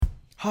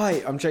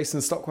Hi, I'm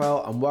Jason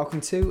Stockwell and welcome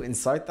to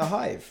Inside the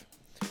Hive.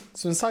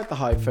 So Inside the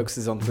Hive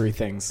focuses on three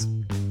things: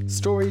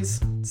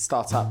 stories,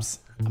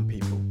 startups and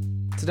people.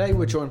 Today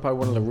we're joined by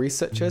one of the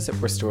researchers at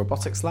Bristol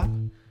Robotics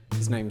Lab.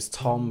 His name's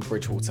Tom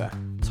Bridgewater.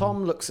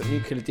 Tom looks at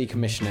nuclear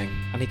decommissioning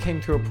and he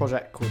came through a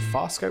project called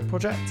Farscope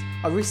Project.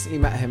 I recently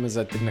met him as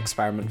I did an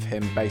experiment for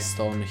him based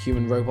on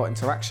human-robot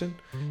interaction.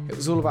 It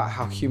was all about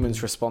how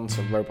humans respond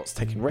to robots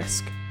taking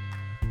risk.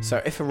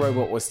 So if a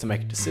robot was to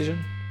make a decision,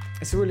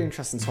 it's a really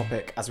interesting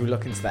topic as we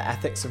look into the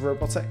ethics of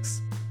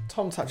robotics.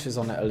 Tom touches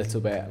on it a little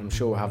bit, and I'm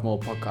sure we'll have more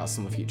podcasts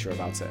in the future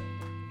about it.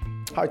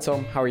 Hi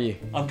Tom, how are you?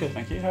 I'm good,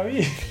 thank you. How are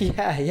you?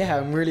 Yeah,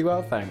 I'm really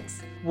well,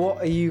 thanks. What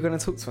are you going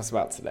to talk to us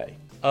about today?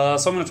 So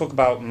I'm going to talk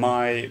about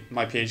my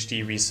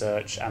PhD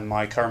research and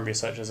my current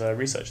research as a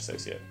research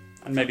associate,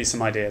 and maybe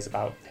some ideas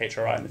about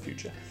HRI in the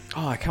future.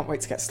 Oh, I can't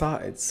wait to get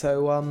started.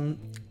 So,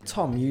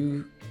 Tom,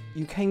 you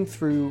came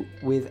through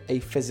with a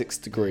physics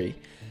degree.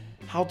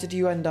 How did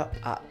you end up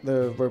at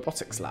the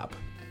robotics lab?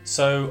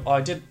 So I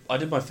did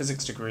my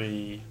physics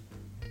degree,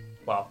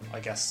 well, I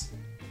guess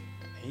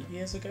 8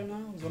 years ago now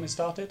was when I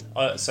started.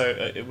 I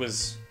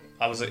was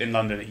in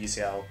London at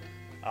UCL.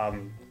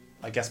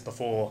 I guess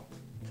before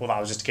that I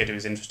was just a kid who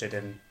was interested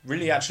in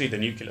really actually the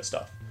nuclear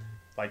stuff,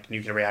 like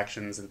nuclear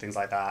reactions and things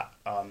like that.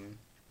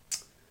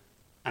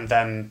 And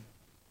then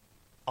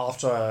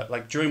after,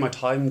 like during my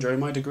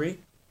degree,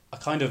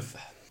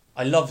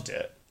 I loved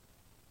it,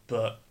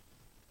 but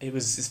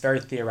it's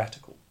very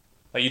theoretical.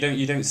 Like you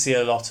don't see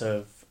a lot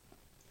of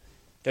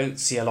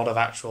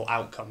actual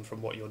outcome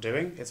from what you're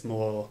doing. It's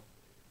more,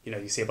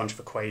 you see a bunch of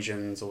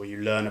equations or you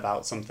learn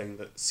about something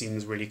that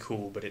seems really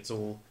cool, but it's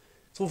all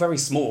very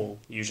small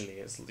usually.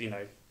 It's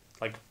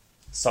like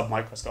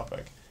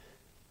submicroscopic.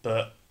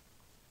 But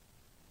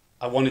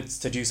I wanted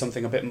to do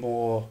something a bit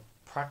more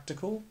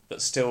practical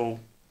but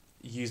still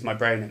use my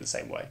brain in the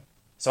same way.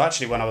 So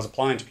actually, when I was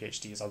applying to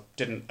PhDs, I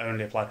didn't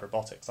only apply to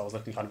robotics. I was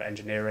looking kind of at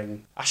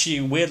engineering.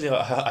 Actually, weirdly,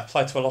 I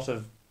applied to a lot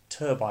of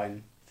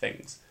turbine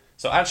things.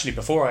 So actually,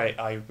 before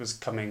I was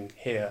coming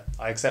here,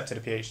 I accepted a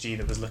PhD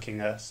that was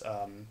looking at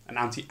an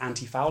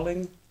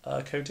anti-fouling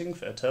coating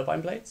for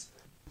turbine blades.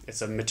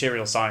 It's a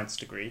material science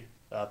degree,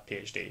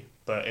 PhD,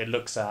 but it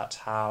looks at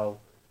how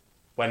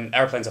when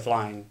airplanes are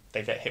flying,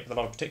 they get hit with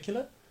a lot of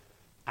particulate,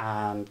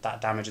 and that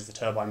damages the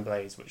turbine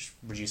blades, which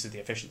reduces the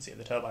efficiency of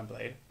the turbine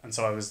blade. And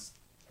so I was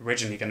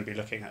originally going to be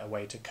looking at a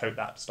way to coat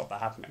that, to stop that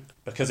happening.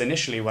 Because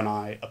initially when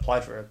I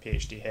applied for a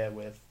PhD here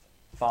with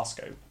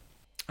Farscope...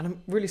 And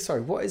I'm really sorry,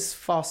 what is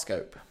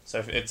Farscope?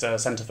 So it's a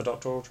Centre for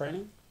Doctoral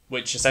Training,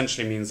 which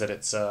essentially means that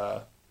it's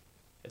a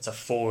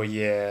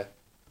 4-year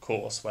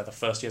course where the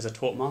first years are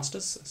taught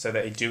masters, so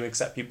they do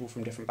accept people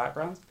from different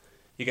backgrounds.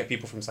 You get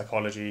people from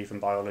psychology,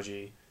 from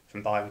biology,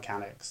 from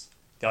biomechanics.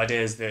 The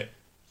idea is that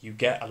you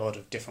get a lot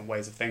of different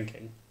ways of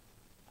thinking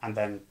and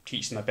then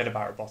teach them a bit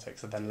about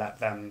robotics and then let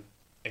them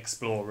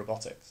explore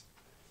robotics,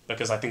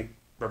 because I think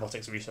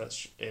robotics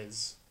research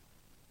is,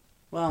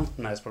 well,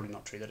 no, it's probably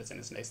not true that it's in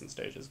its nascent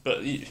stages,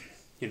 but you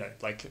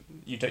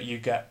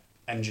get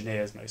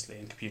engineers mostly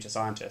and computer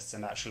scientists,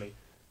 and actually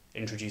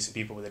introducing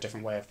people with a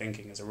different way of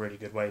thinking is a really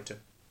good way to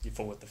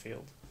forward the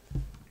field.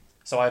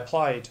 So I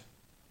applied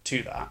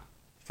to that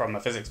from a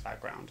physics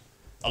background,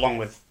 along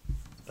with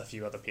a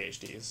few other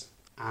PhDs,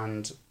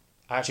 and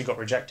I actually got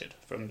rejected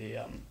from the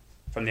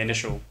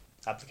initial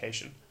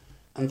application,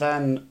 and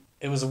then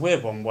it was a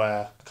weird one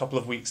where a couple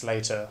of weeks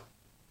later,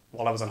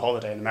 while I was on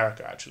holiday in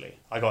America actually,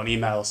 I got an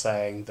email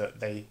saying that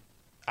they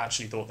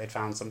actually thought they'd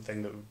found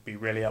something that would be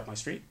really up my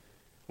street,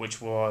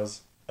 which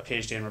was a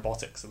PhD in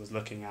robotics that was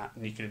looking at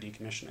nuclear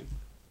decommissioning.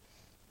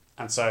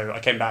 And so I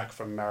came back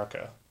from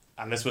America,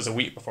 and this was a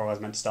week before I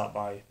was meant to start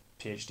my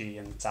PhD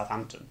in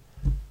Southampton.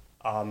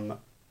 And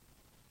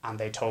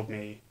they told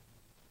me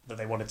that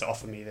they wanted to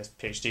offer me this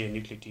PhD in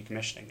nuclear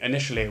decommissioning.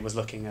 Initially it was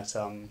looking at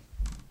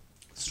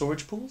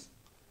storage pools.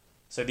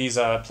 So these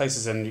are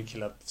places in a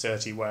nuclear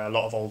facility where a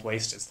lot of old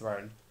waste is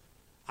thrown,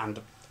 and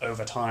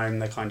over time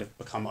they kind of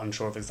become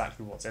unsure of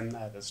exactly what's in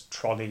there. There's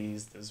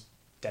trolleys, there's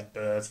dead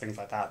birds, things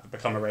like that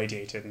become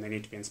irradiated and they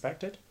need to be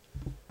inspected.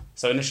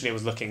 So initially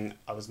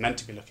I was meant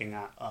to be looking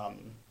at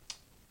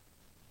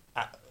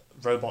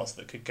robots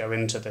that could go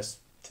into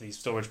these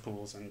storage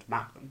pools and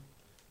map them.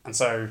 And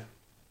so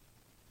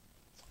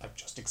I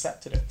just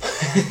accepted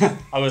it.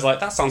 I was like,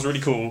 that sounds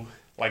really cool.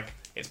 Like,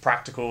 it's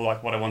practical,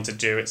 like what I want to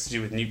do. It's to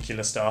do with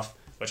nuclear stuff,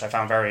 which I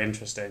found very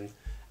interesting.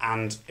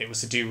 And it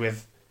was to do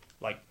with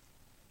like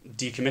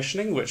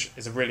decommissioning, which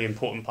is a really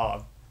important part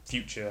of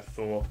future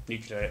for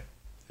the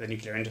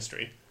nuclear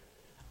industry.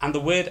 And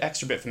the weird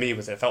extra bit for me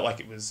was it felt like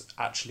it was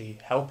actually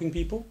helping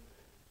people.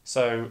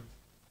 So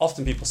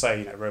often people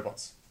say,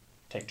 robots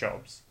take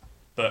jobs.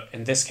 But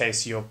in this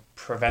case, you're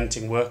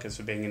preventing workers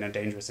from being in a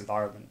dangerous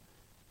environment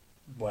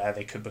where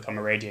they could become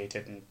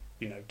irradiated and,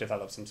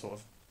 develop some sort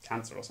of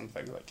cancer or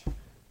something. Like,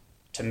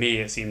 to me,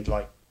 it seemed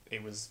like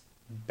it was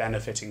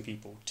benefiting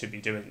people to be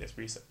doing this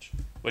research,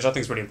 which I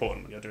think is really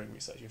important when you're doing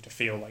research. You have to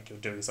feel like you're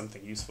doing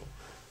something useful.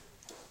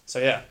 So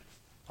yeah,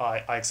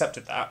 I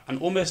accepted that,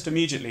 and almost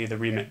immediately the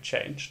remit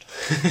changed.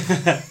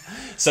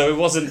 So it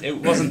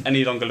wasn't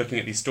any longer looking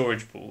at these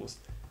storage pools.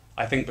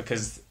 I think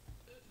because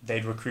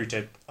they'd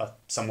recruited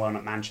someone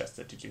at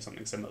Manchester to do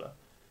something similar.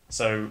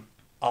 So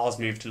ours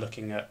moved to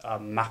looking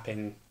at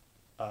mapping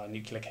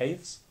nuclear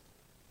caves.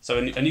 So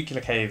a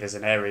nuclear cave is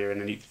an area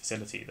in a nuclear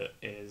facility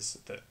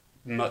that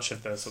much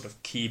of the sort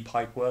of key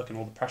pipe work and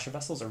all the pressure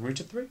vessels are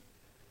routed through.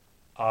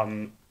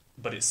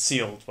 But it's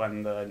sealed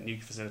when the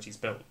nuclear facility is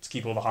built to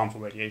keep all the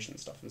harmful radiation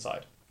stuff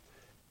inside.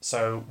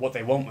 So what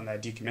they want when they're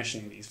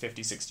decommissioning these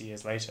 50, 60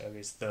 years later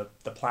is the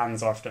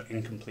plans are often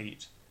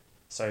incomplete.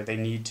 So they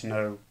need to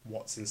know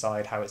what's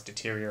inside, how it's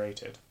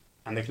deteriorated.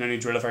 And they can only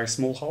drill a very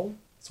small hole,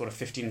 sort of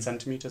 15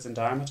 centimetres in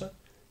diameter,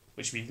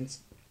 which means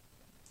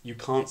you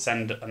can't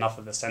send enough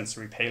of the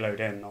sensory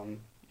payload in on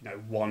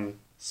one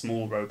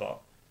small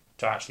robot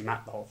to actually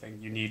map the whole thing.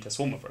 You need a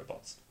swarm of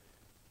robots,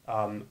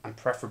 and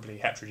preferably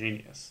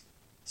heterogeneous.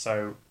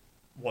 So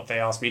what they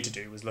asked me to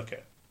do was look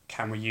at,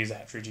 can we use a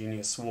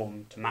heterogeneous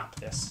swarm to map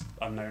this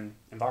unknown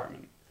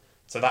environment?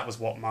 So that was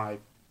what my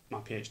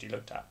PhD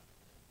looked at.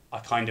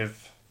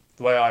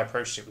 The way I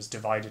approached it was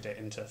divided it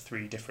into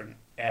 3 different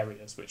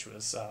areas, which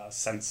was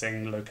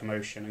sensing,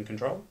 locomotion, and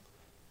control.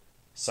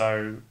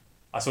 So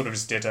I sort of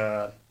just did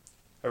a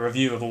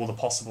review of all the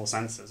possible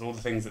sensors, all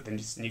the things that the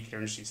nuclear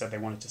industry said they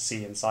wanted to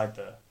see inside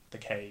the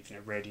cave,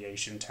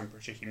 radiation,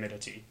 temperature,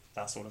 humidity,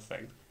 that sort of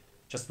thing.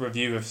 Just a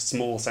review of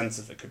small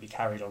sensors that could be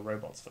carried on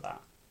robots for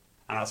that.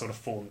 And that sort of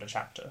formed a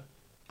chapter.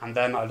 And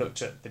then I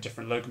looked at the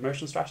different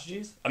locomotion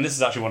strategies, and this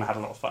is actually one I had a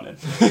lot of fun in.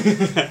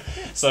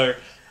 So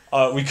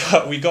we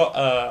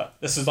got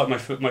this was like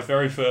my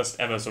very first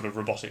ever sort of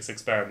robotics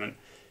experiment,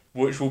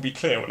 which will be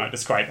clear when I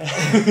describe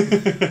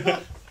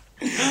it.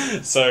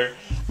 So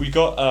we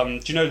got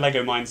do you know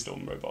Lego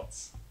Mindstorm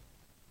robots?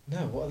 No,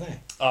 what are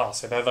they?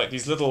 So they're like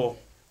these little.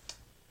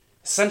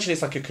 Essentially,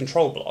 it's like a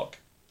control block,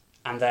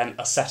 and then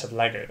a set of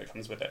Lego that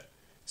comes with it.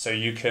 So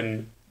you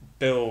can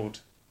build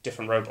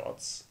different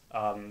robots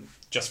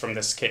just from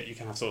this kit. You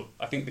can have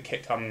I think the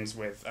kit comes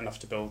with enough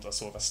to build a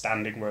sort of a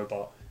standing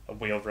robot, a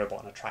wheeled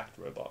robot, and a tracked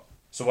robot.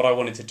 So what I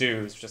wanted to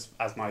do is just,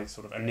 as my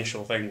sort of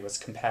initial thing, was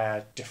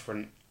compare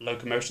different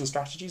locomotion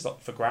strategies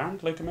for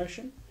ground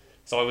locomotion.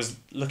 So I was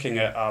looking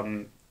at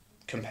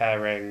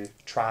comparing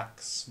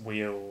tracks,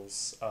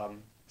 wheels,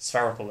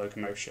 spherical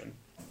locomotion,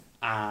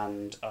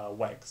 and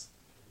WEGs.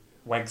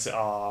 WEGs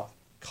are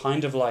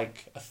kind of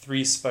like a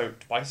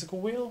 3-spoked bicycle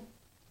wheel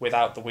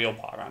without the wheel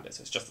part around it,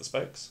 so it's just the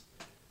spokes.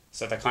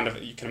 So they're kind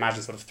of, you can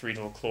imagine sort of 3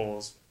 little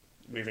claws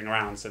moving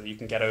around so that you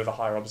can get over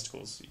higher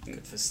obstacles.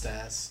 Good for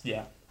stairs.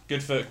 Yeah,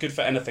 good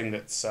for anything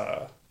that's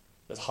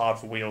hard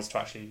for wheels to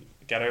actually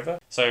get over.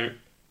 So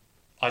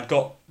I'd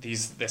got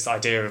this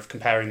idea of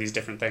comparing these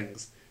different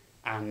things,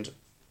 and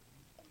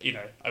it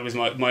was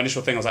my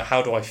initial thing. I was like,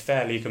 how do I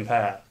fairly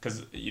compare?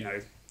 Because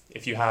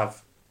if you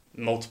have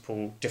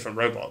multiple different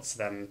robots,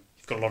 then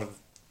you've got a lot of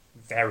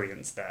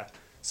variance there.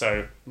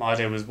 So my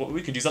idea was,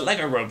 we could use a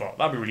Lego robot.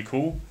 That'd be really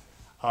cool.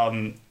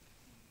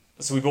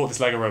 So we bought this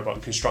Lego robot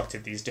and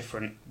constructed these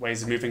different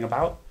ways of moving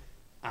about.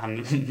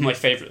 And my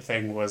favourite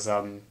thing was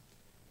to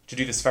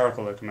do the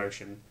spherical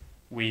locomotion,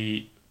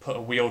 we put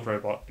a wheeled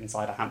robot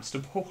inside a hamster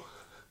ball.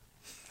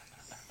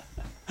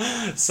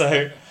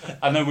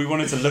 And then we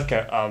wanted to look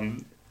at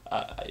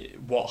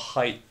what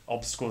height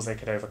obstacles they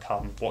could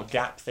overcome, what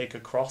gap they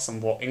could cross,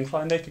 and what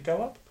incline they could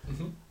go up.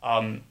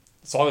 Mm-hmm.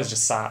 So I was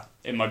just sat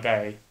in my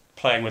bay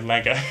playing with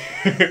Lego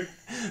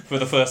for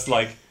the first,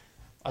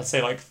 I'd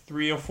say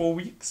 3 or 4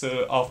 weeks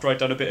after I'd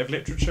done a bit of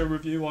literature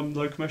review on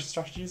locomotion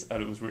strategies,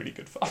 and it was really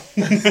good fun.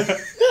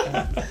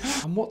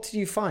 And what did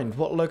you find?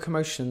 What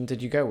locomotion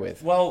did you go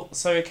with? Well,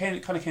 so it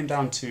kind of came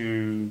down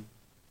to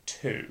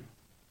 2.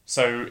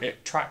 So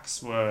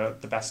tracks were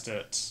the best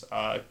at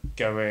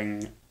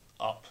going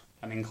up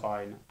an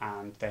incline,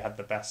 and they had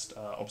the best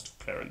obstacle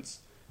clearance.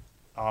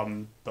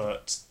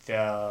 But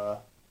the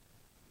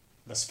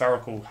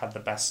spherical had the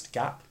best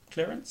gap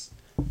clearance.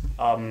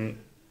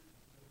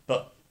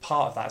 But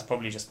part of that is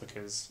probably just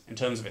because, in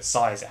terms of its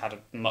size, it had a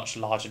much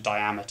larger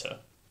diameter.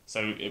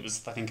 So it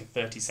was, I think, a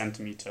 30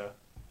 centimetre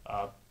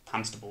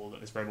hamster ball that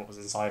this robot was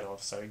inside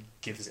of, so it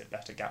gives it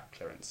better gap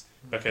clearance,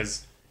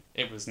 because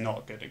it was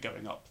not good at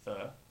going up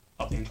the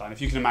incline.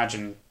 If you can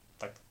imagine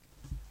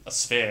a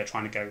sphere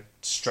trying to go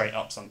straight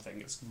up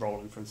something, it's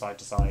rolling from side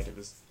to side.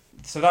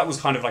 So that was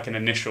kind of like an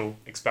initial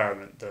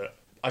experiment that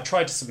I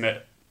tried to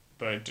submit,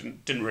 but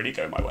it didn't really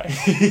go my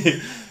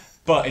way.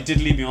 But it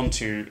did lead me on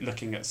to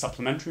looking at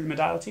supplementary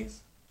modalities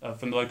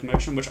for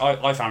locomotion, which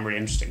I found really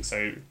interesting.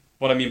 So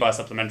what I mean by a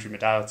supplementary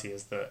modality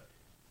is that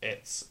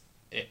it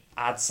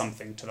adds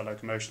something to the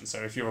locomotion. So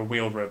if you're a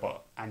wheeled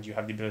robot and you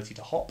have the ability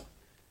to hop,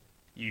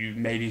 you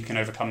maybe can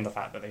overcome the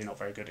fact that they're not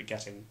very good at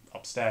getting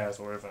upstairs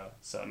or over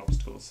certain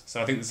obstacles.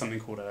 So I think there's something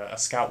called a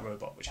scout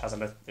robot, which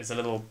is a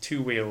little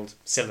 2-wheeled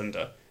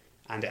cylinder,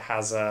 and it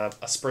has a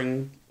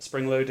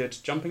spring-loaded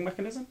jumping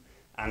mechanism,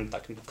 and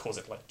that can cause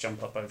it to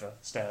jump up over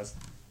stairs.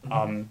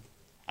 Mm-hmm.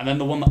 And then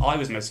the one that I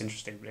was most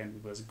interested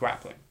in was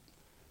grappling.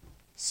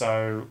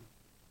 So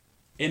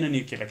in a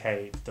nuclear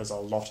cave, there's a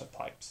lot of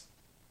pipes,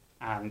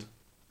 and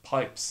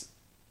pipes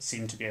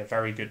seem to be a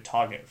very good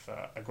target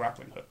for a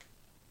grappling hook.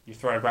 You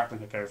throw a grappling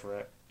hook over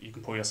it, you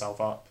can pull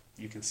yourself up,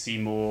 you can see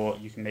more,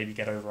 you can maybe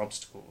get over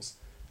obstacles.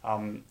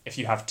 If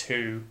you have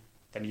two,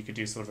 then you could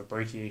do sort of a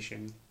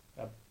brachiation,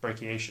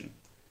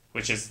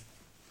 which is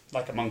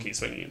like a monkey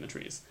swinging in the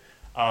trees.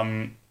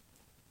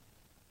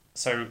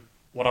 So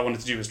what I wanted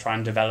to do was try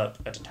and develop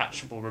a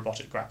detachable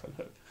robotic grappling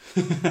hook,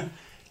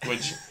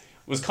 which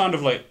was kind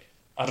of like,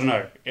 I don't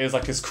know, it was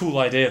like this cool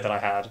idea that I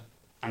had,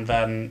 and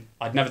then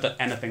I'd never done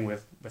anything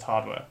with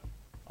hardware.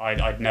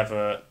 I'd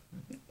never,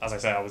 as I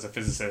say, I was a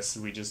physicist,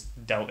 we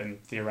just dealt in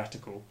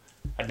theoretical.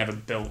 I'd never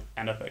built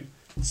anything.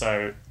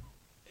 So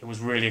it was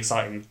really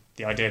exciting,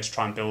 the idea to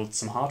try and build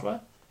some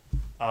hardware.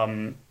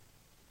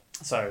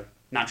 So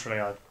naturally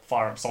I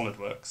fire up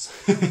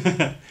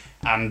SolidWorks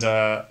and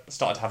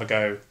started to have a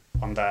go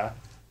on there.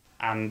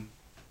 And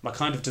my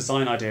kind of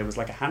design idea was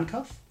like a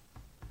handcuff.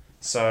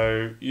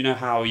 So you know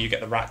how you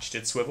get the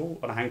ratcheted swivel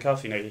on a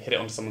handcuff? You know, you hit it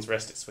onto someone's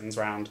wrist, it swings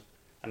round,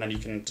 and then you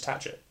can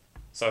detach it.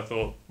 So I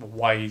thought, well,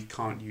 why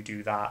can't you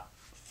do that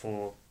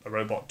for a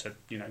robot to,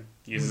 you know,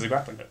 use as a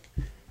grappling hook?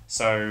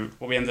 So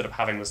what we ended up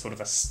having was sort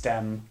of a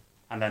stem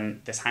and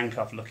then this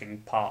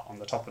handcuff-looking part on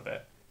the top of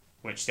it,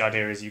 which the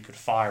idea is you could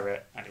fire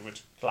it and it would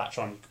latch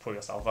on, you could pull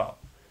yourself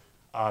up.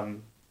 I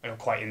got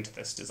quite into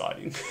this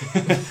designing,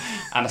 and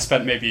I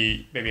spent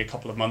maybe a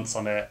couple of months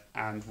on it,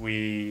 and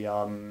we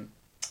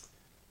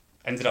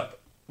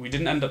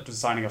didn't end up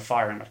designing a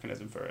firing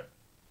mechanism for it.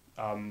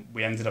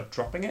 We ended up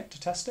dropping it to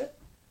test it,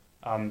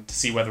 to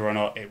see whether or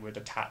not it would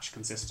attach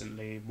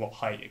consistently, what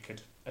height it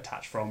could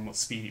attach from,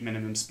 what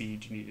minimum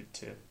speed you needed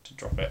to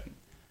drop it.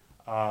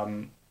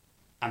 And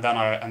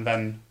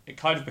then it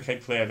kind of became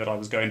clear that I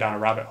was going down a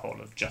rabbit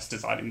hole of just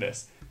designing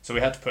this. So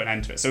we had to put an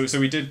end to it. So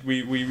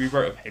we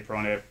wrote a paper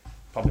on it,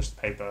 published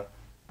the paper,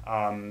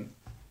 and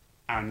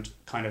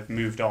kind of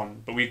moved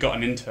on. But we got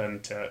an intern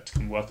to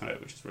come work on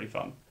it, which was really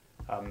fun.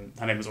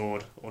 Her name was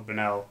Ord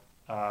Burnell,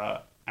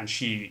 and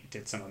she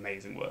did some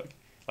amazing work.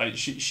 Like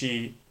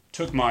she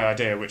took my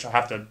idea, which I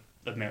have to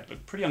admit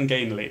looked pretty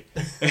ungainly,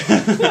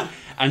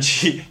 and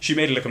she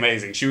made it look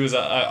amazing. She was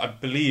I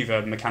believe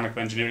a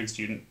mechanical engineering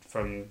student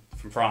from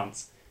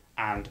France,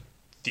 and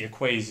the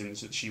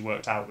equations that she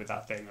worked out with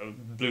that thing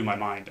blew my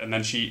mind. And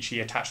then she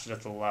attached a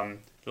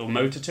little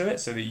motor to it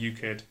so that you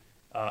could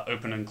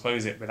open and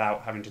close it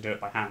without having to do it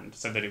by hand,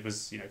 so that it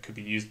was, you know, could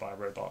be used by a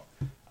robot.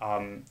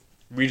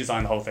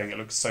 Redesigned the whole thing. It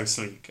looked so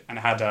sleek, and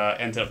it had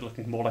ended up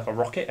looking more like a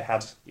rocket. It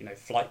had, you know,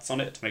 flights on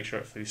it to make sure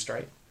it flew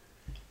straight.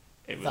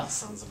 That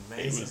sounds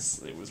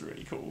amazing. It was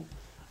really cool.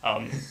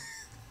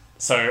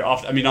 So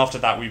after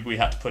that we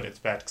had to put it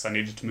to bed because I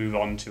needed to move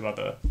on to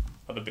other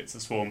bits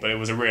of Swarm. But it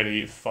was a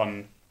really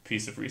fun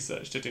piece of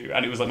research to do,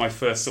 and it was like my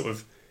first sort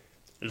of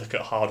look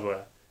at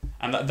hardware,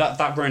 and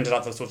that ended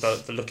up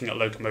the looking at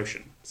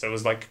locomotion. So it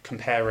was like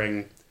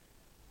comparing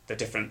the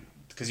different,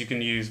 because you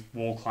can use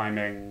wall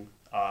climbing,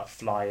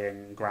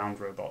 flying, ground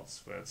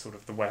robots were sort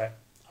of the way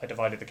I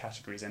divided the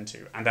categories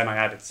into, and then I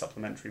added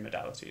supplementary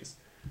modalities.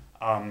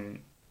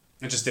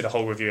 I just did a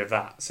whole review of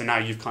that. So now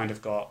you've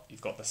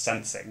got the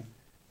sensing,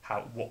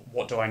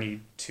 what do I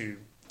need to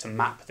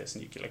map this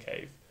nuclear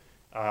cave,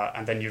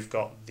 and then you've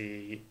got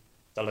the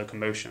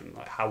locomotion,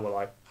 like how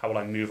will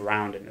I move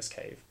around in this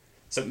cave.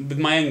 So with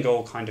my end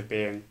goal kind of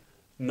being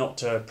not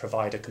to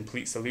provide a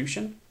complete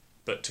solution,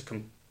 but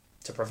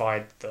to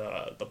provide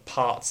the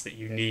parts that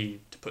you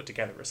need to put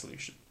together a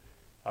solution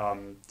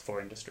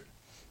for industry.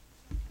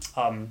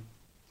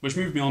 Which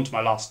moved me on to my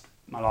last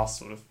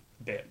sort of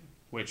bit,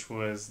 which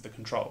was the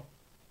control.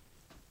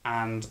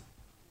 And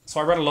so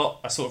I read a lot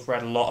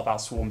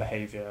about swarm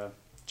behavior,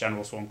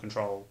 general swarm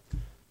control,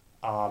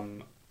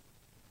 and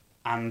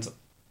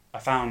I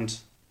found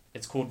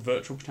it's called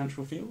virtual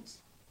potential fields.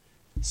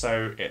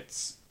 So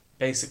it's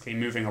basically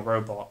moving a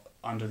robot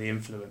under the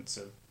influence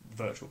of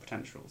virtual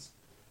potentials.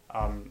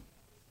 And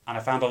I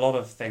found a lot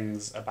of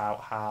things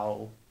about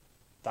how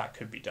that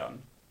could be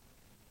done.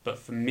 But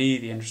for me,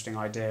 the interesting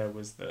idea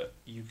was that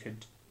you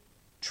could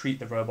treat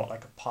the robot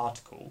like a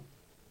particle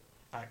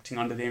acting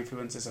under the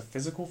influences of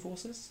physical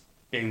forces,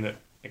 being that,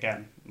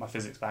 again, my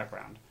physics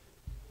background.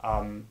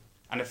 And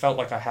it felt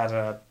like I had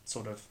a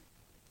sort of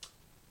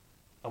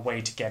a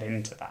way to get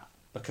into that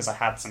because I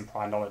had some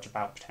prior knowledge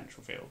about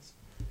potential fields.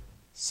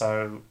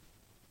 So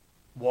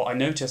what I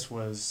noticed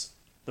was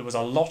there was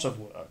a lot of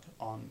work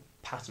on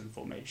pattern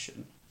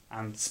formation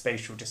and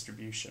spatial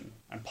distribution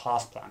and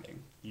path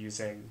planning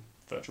using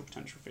virtual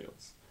potential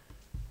fields.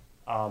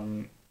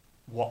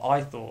 What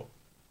I thought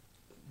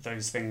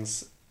those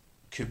things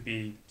could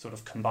be sort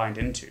of combined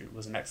into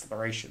was an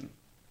exploration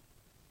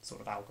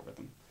sort of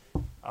algorithm,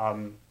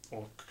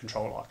 or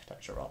control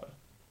architecture rather.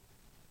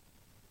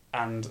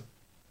 And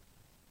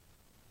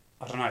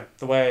I don't know,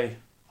 the way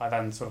I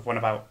then sort of went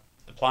about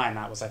applying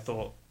that was I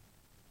thought,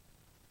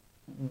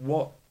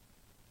 what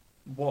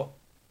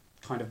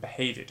kind of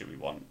behavior do we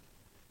want?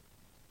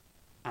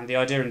 And the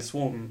idea in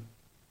swarm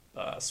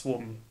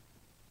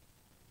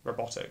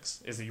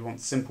robotics is that you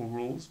want simple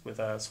rules with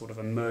a sort of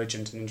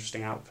emergent and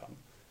interesting outcome.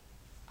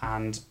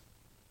 And,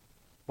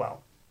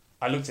 well,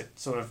 I looked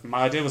at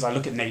my idea was I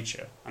look at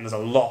nature, and there's a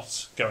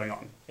lot going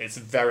on. It's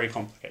very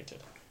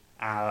complicated.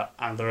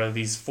 And there are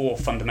these 4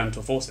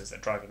 fundamental forces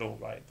that drive it all,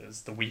 right?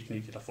 There's the weak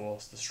nuclear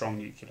force, the strong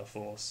nuclear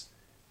force,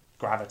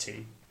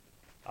 gravity,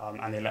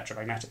 and the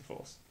electromagnetic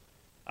force.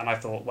 And I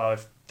thought, well,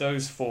 if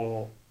those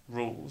 4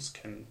 rules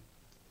can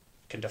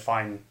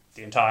define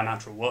the entire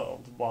natural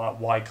world,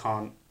 why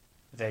can't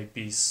they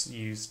be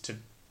used to,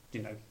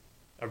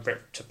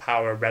 to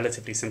power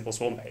relatively simple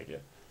swarm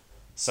behavior?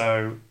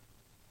 So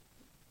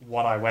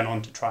what I went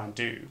on to try and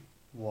do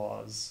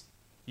was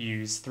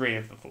use 3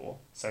 of the 4.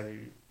 So,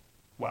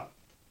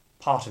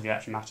 part of the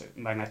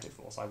electromagnetic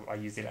force, I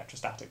use the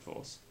electrostatic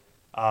force.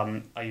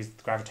 I use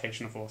the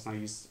gravitational force, and I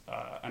use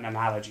an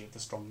analogy of the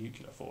strong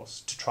nuclear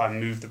force to try and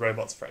move the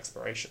robots for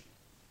exploration.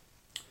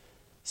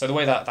 So the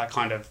way that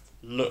kind of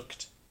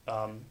looked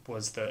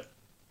was that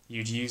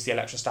you'd use the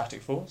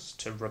electrostatic force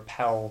to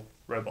repel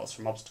robots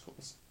from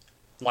obstacles,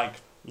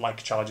 like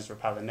charges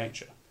repel in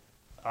nature.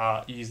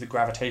 You use the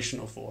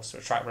gravitational force to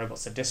attract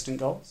robots to distant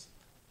goals,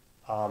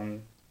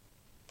 kind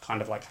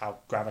of like how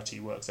gravity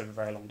works over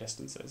very long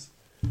distances,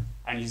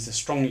 and use the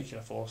strong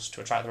nuclear force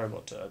to attract the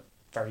robot to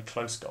very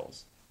close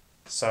goals.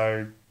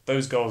 So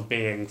those goals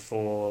being,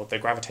 for the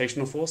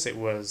gravitational force, it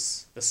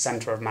was the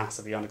centre of mass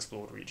of the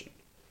unexplored region.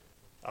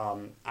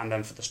 And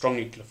then for the strong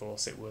nuclear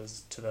force, it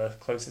was to the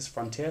closest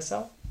frontier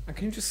cell. And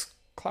can you just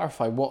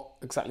clarify, what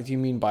exactly do you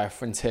mean by a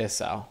frontier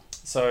cell?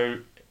 So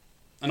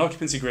an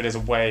occupancy grid is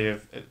a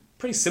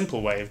pretty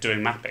simple way of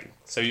doing mapping.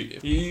 So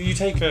you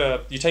take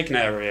an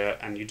area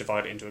and you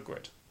divide it into a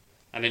grid.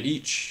 And in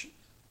each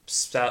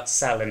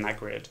cell in that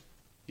grid,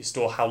 you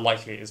store how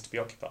likely it is to be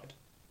occupied.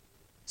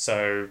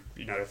 So,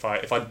 if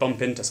I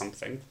bump into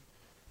something,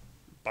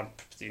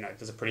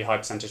 there's a pretty high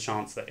percentage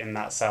chance that in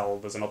that cell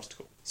there's an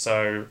obstacle.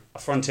 So a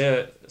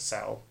frontier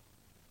cell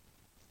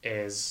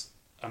is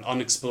an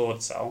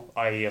unexplored cell,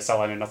 i.e. a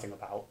cell I know nothing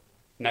about,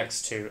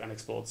 next to an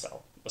explored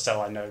cell, a cell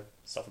I know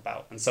stuff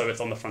about. And so it's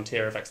on the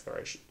frontier of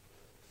exploration.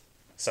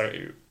 So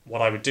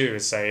what I would do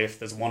is say, if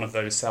there's one of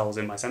those cells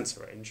in my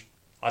sensor range,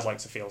 I'd like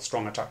to feel a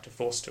strong attractive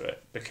force to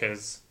it,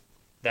 because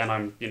then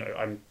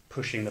I'm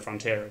pushing the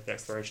frontier of the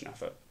exploration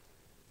effort.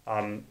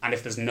 And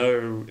if there's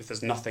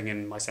nothing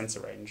in my sensor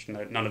range,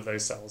 none of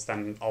those cells,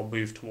 then I'll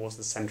move towards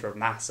the centre of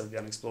mass of the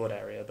unexplored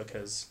area,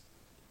 because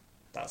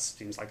that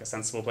seems like a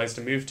sensible place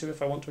to move to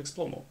if I want to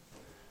explore more.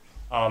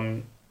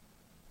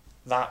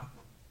 That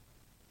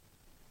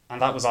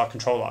was our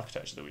control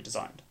architecture that we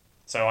designed.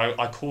 So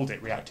I called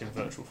it reactive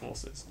virtual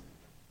forces,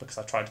 because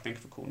I tried to think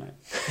of a cool name.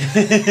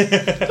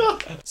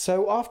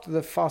 So after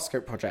the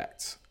Farscope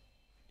project,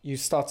 you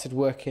started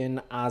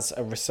working as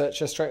a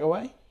researcher straight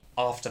away?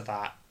 After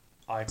that,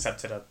 I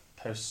accepted a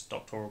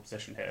postdoctoral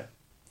position here.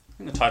 I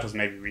think the title's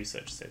maybe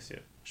research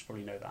associate. I should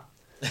probably know that.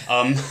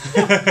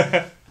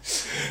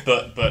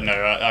 But no,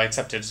 I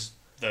accepted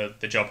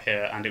the job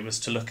here, and it was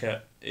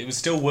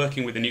still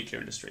working with the nuclear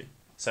industry.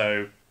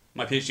 So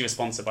my PhD was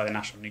sponsored by the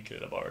National Nuclear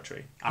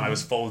Laboratory, and I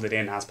was folded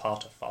in as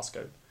part of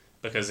Farscope,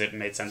 because it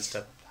made sense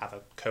to have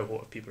a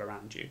cohort of people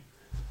around you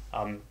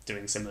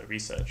doing similar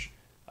research.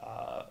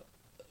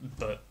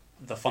 But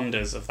the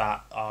funders of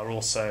that are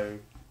also...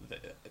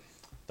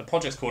 The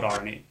project's called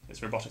RNE.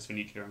 It's Robotics for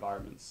Nuclear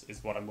Environments,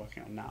 is what I'm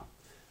working on now.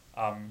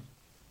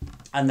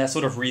 And their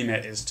sort of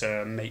remit is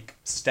to make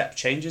step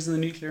changes in the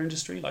nuclear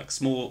industry, like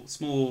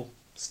small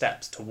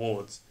steps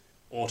towards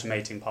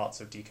automating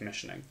parts of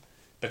decommissioning.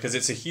 Because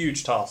it's a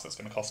huge task that's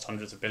going to cost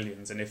hundreds of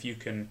billions, and if you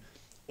can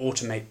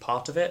automate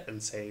part of it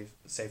and save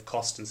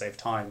cost and save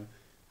time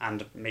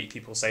and make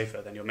people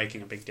safer, then you're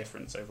making a big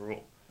difference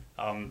overall.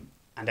 And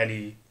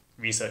any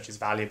research is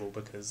valuable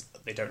because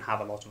they don't have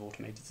a lot of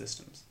automated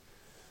systems.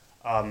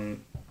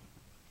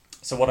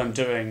 So what I'm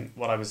doing,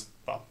 what I was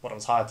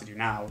hired to do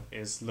now,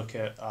 is look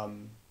at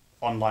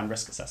online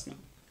risk assessment.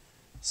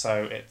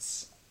 So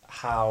it's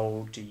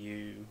how do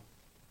you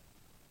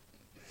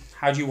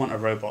want a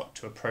robot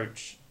to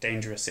approach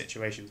dangerous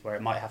situations where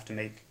it might have to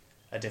make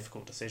a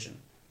difficult decision?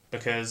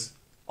 Because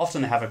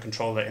often they have a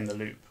controller in the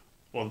loop.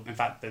 Well, in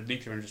fact, the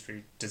nuclear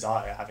industry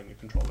desire having a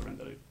controller in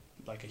the loop,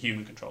 like a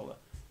human controller,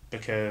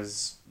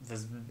 because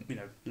there's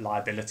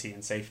liability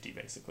and safety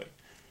basically.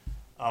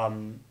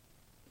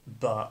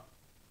 But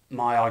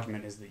my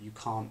argument is that you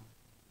can't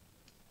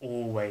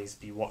always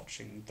be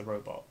watching the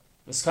robot.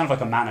 It's kind of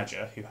like a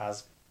manager who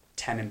has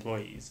 10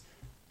 employees.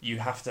 You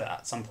have to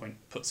at some point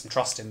put some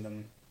trust in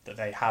them that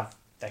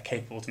they're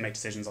capable to make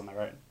decisions on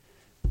their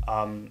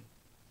own.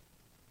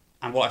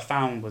 And what I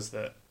found was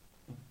that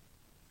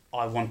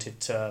I wanted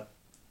to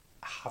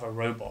have a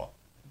robot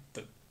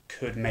that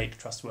could make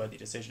trustworthy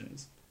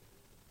decisions.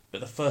 But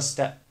the first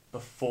step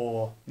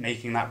before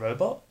making that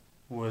robot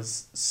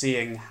was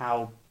seeing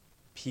how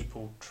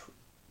people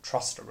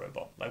trust a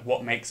robot. Like,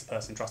 what makes a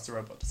person trust a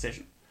robot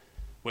decision,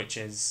 which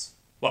is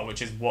what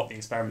the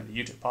experiment that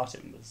you took part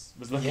in was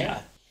looking at.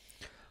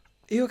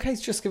 Are you okay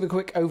to just give a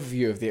quick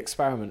overview of the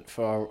experiment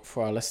for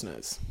our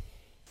listeners?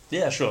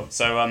 Yeah, sure.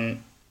 So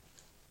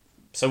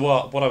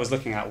what I was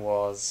looking at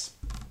was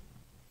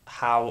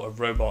how a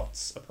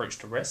robot's approach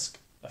to risk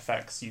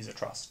affects user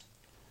trust.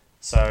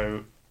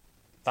 So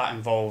that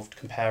involved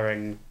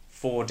comparing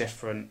 4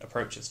 different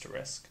approaches to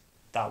risk.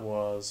 That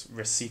was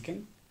risk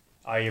seeking,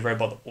 i.e. a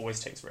robot that always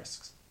takes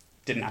risks.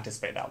 Didn't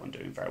anticipate that one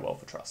doing very well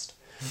for trust.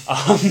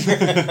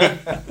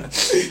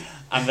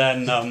 And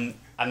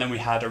then we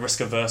had a risk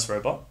averse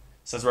robot.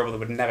 So it's a robot that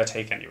would never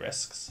take any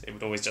risks. It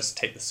would always just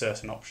take the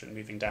certain option,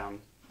 moving down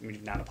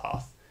a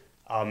path.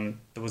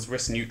 There was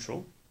risk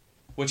neutral,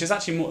 which is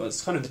actually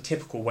it's kind of the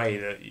typical way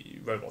that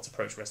robots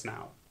approach risk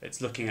now.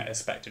 It's looking at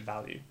expected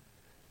value,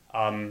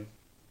 and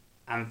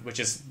which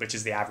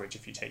is the average.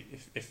 If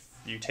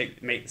you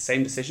make the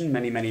same decision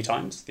many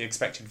times, the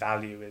expected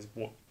value is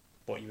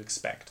what you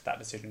expect that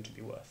decision to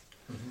be worth.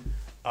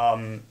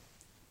 Mm-hmm.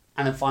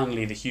 And then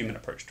finally, the human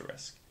approach to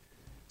risk.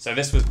 So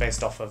this was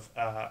based off of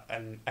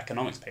an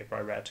economics paper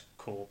I read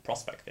called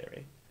Prospect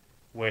Theory,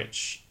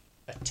 which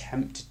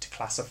attempted to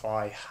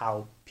classify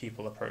how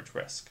people approach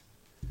risk.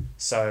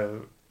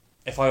 So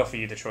if I offer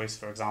you the choice,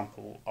 for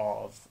example,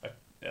 of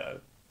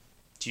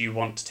do you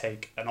want to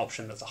take an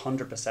option that's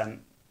 100%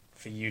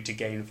 for you to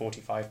gain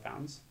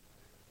 £45,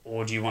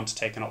 or do you want to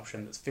take an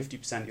option that's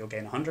 50% you'll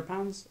gain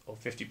 £100, or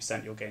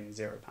 50% you'll gain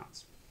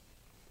 £0?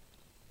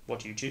 What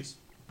do you choose?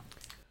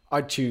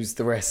 I'd choose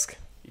the risk.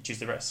 You choose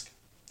the risk.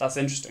 That's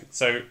interesting.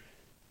 So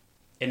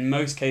in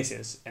most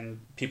cases,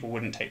 and people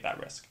wouldn't take that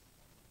risk.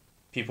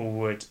 People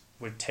would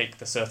take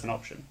the certain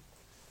option.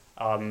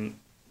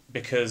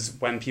 Because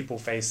when people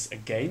face a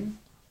gain,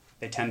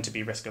 they tend to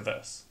be risk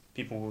averse.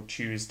 People will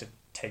choose to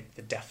take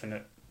the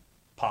definite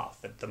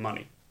path, the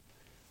money.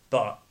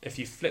 But if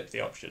you flip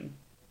the option,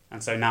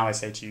 and so now I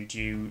say to you, do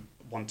you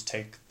want to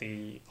take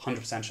the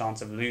 100%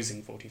 chance of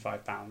losing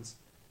 £45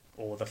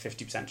 or the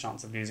 50%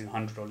 chance of losing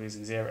 100 or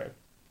losing 0?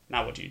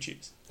 Now what do you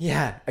choose?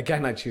 Yeah,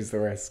 again, I choose the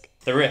risk.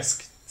 The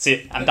risk.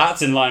 See, and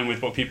that's in line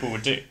with what people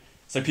would do.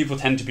 So people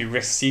tend to be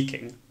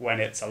risk-seeking when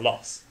it's a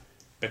loss,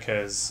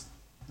 because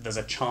there's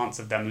a chance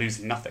of them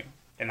losing nothing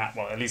in that.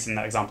 Well, at least in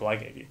that example I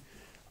gave you.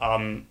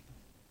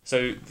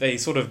 So they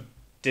sort of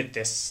did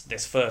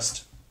this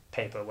first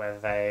paper where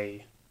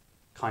they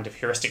kind of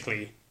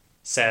heuristically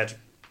said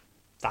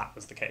that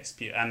was the case.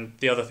 And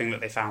the other thing that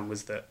they found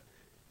was that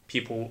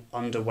people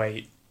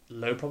underweight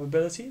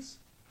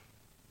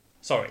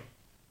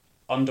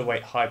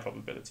underweight high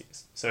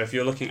probabilities. So if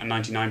you're looking at a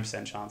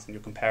 99% chance and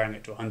you're comparing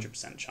it to a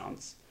 100%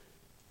 chance,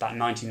 that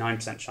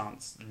 99%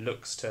 chance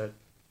looks to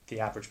the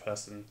average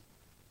person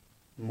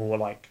more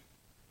like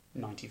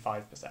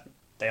 95%.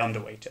 They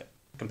underweight it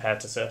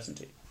compared to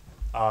certainty.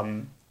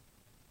 And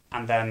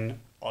then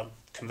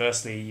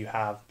conversely, you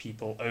have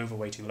people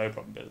overweighting low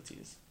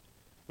probabilities,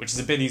 which is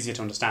a bit easier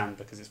to understand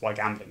because it's why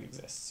gambling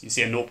exists. You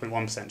see a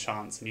 0.1%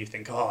 chance and you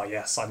think, oh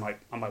yes, I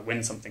might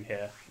win something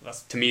here.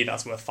 To me,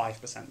 that's worth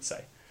 5%,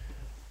 say.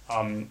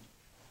 And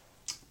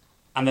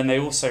then they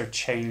also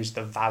changed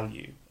the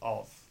value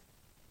of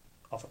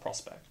a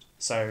prospect.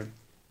 So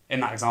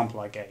in that example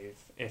I gave,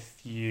 if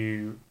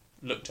you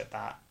looked at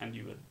that and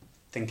you were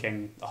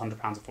thinking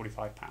 £100 or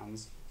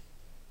 £45,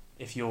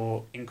 if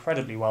you're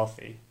incredibly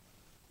wealthy,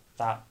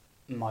 that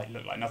might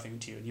look like nothing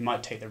to you, and you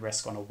might take the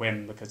risk on a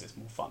whim because it's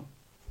more fun.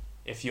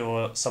 If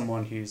you're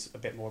someone who's a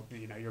bit more,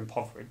 you're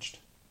impoverished,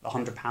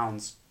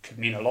 £100 could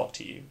mean a lot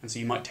to you, and so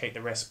you might take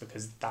the risk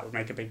because that would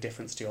make a big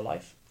difference to your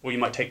life. Or you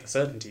might take the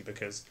certainty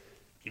because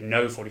you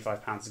know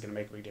 £45 is going to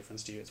make a big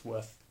difference to you. It's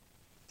worth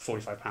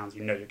 £45,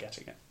 you're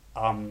getting it.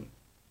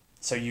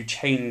 So you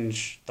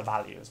change the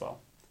value as well.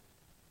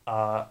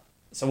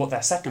 So what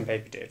their second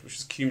paper did, which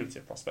is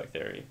cumulative prospect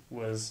theory,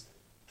 was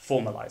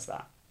formalize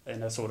that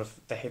in a sort of,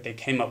 they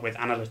came up with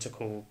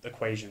analytical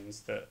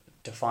equations that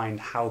defined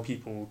how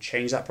people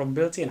change that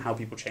probability and how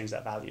people change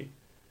that value.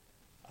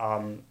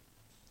 And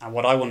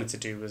what I wanted to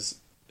do was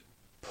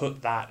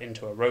put that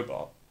into a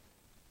robot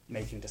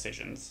making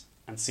decisions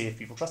and see if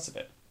people trusted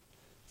it,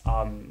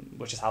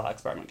 which is how that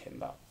experiment came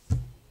about.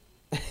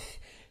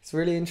 It's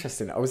really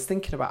interesting. I was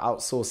thinking about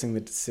outsourcing the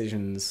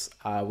decisions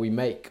we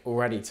make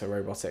already to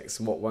robotics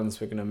and what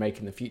ones we're going to make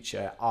in the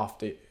future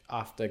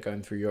after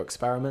going through your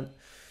experiment.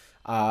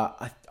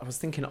 I was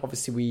thinking,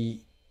 obviously,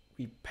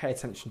 we pay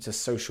attention to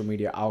social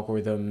media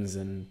algorithms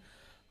and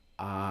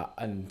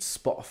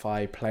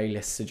Spotify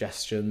playlist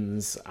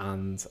suggestions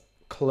and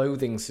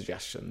clothing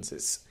suggestions.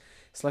 It's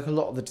like a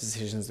lot of the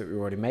decisions that we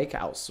already make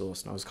are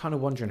outsourced, and I was kind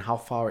of wondering how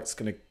far it's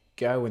going to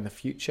go in the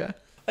future.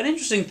 An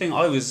interesting thing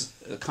I was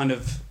kind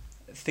of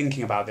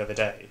thinking about the other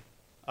day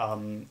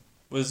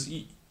was,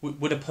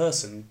 would a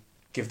person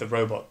give the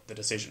robot the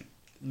decision?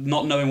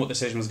 Not knowing what the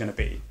decision was going to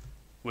be,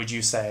 would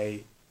you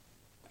say,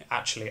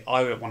 actually,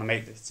 I don't want to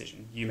make the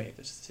decision, you make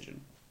the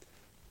decision?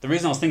 The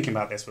reason I was thinking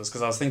about this was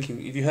because I was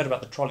thinking, have you heard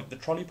about the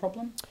trolley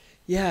problem?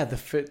 Yeah, the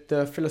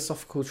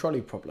philosophical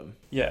trolley problem.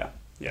 Yeah.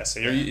 So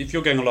if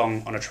you're going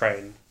along on a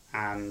train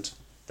and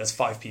there's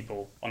 5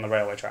 people on the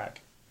railway track,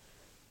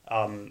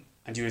 and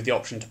you have the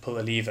option to pull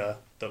a lever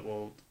that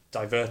will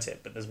divert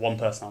it, but there's one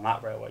person on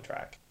that railway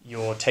track,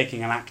 you're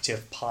taking an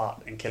active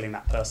part in killing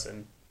that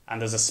person,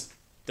 and there's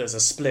a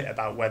split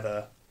about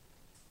whether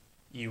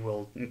you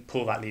will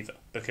pull that lever,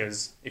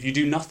 because if you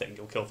do nothing,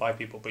 you'll kill 5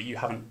 people, but you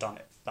haven't done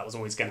it. That was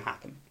always going to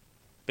happen.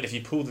 But if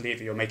you pull the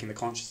lever, you're making the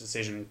conscious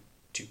decision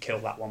to kill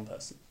that one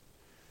person.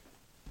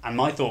 And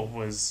my thought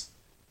was,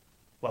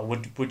 well,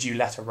 would you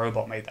let a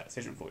robot make that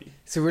decision for you?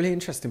 It's a really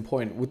interesting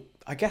point.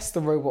 I guess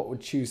the robot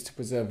would choose to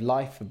preserve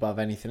life above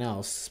anything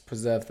else,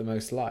 preserve the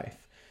most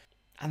life.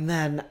 And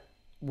then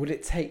would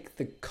it take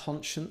the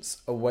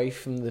conscience away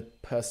from the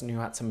person who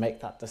had to make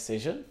that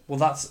decision? Well,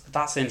 that's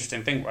an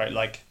interesting thing, right?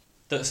 Like,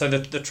 so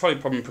the trolley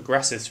problem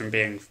progresses from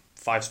being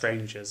 5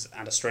 strangers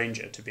and a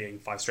stranger to being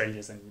 5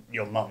 strangers and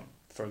your mum,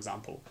 for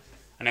example.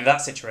 And in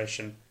that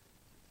situation,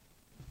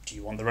 do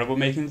you want the robot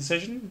making the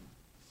decision?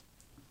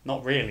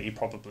 Not really,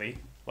 probably.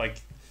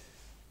 Like,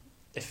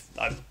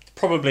 I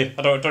don't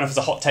know if it's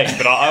a hot take,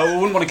 but I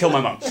wouldn't want to kill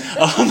my mum.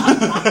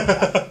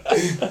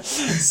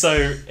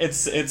 So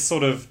it's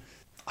sort of,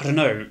 I don't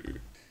know,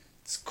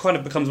 it's kind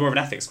of becomes more of an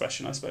ethics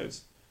question, I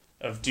suppose,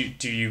 of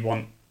do you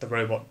want the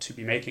robot to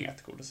be making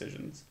ethical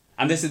decisions?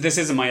 And this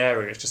isn't my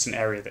area, it's just an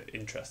area that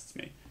interests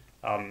me.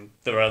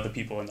 There are other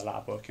people in the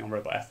lab working on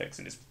robot ethics,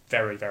 and it's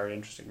very, very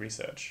interesting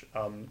research.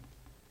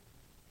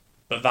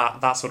 But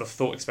that sort of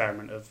thought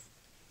experiment of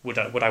would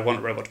I want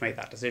a robot to make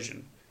that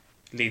decision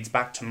leads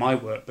back to my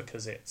work,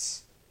 because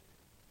it's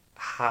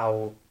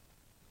how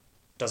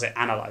does it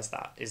analyse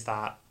that?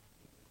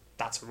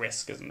 That's a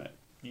risk, isn't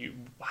it?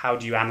 How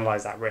do you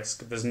analyse that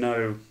risk? There's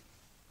no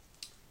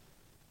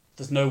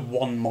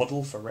one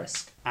model for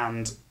risk,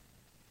 and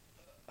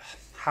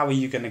how are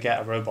you going to get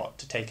a robot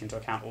to take into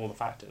account all the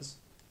factors?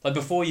 Like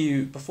before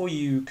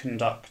you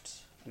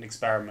conduct an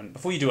experiment,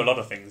 before you do a lot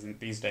of things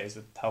these days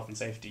with health and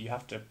safety, you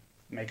have to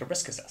make a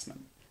risk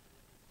assessment.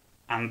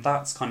 And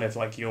that's kind of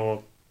like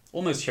your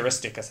almost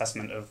heuristic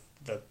assessment of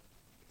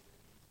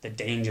the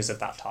dangers of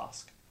that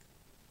task,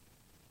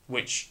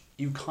 which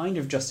you kind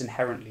of just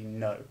inherently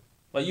know.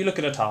 Like you look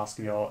at a task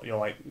and you're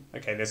like,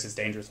 okay, this is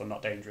dangerous or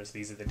not dangerous,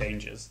 these are the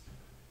dangers.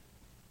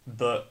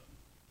 But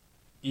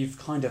you've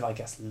kind of, I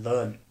guess,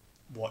 learned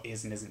what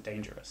is and isn't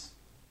dangerous.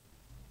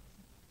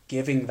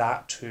 Giving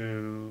that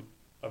to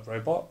a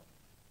robot,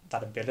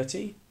 that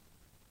ability,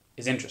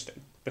 is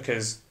interesting,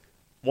 because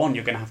one,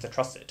 you're going to have to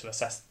trust it to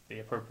assess the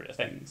appropriate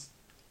things.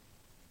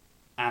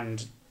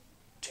 And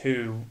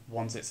two,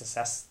 once it's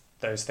assessed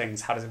those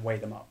things, how does it weigh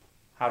them up?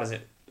 How does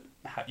it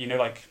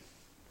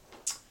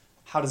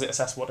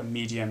assess what a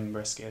medium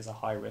risk is, a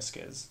high risk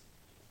is?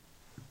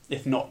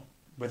 If not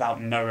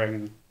without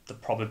knowing the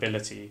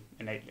probability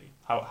innately.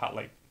 How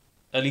like,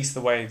 at least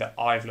the way that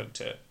I've looked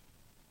at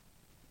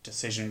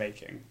decision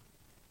making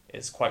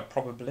is quite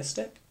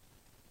probabilistic.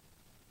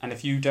 And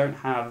if you don't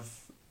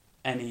have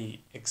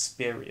any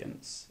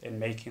experience in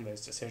making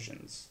those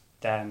decisions,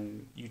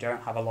 then you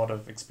don't have a lot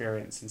of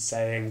experience in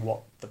saying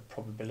what the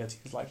probability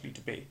is likely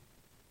to be.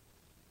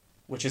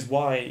 Which is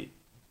why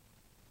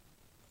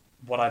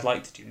what I'd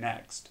like to do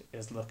next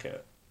is look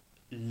at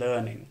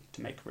learning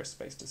to make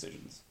risk-based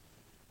decisions,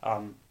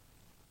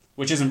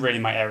 which isn't really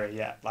my area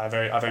yet.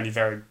 I've only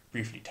very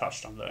briefly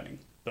touched on learning,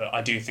 but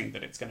I do think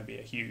that it's going to be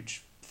a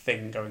huge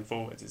thing going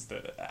forward, is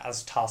that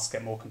as tasks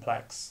get more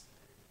complex,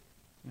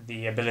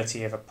 the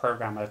ability of a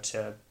programmer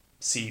to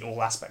see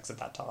all aspects of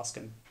that task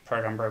and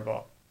program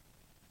robot,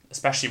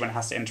 especially when it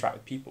has to interact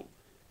with people,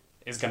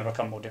 is going to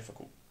become more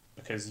difficult,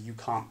 because you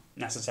can't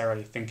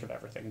necessarily think of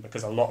everything,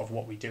 because a lot of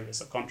what we do is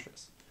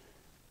subconscious.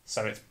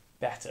 So it's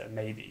better,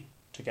 maybe,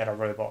 to get a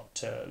robot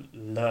to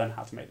learn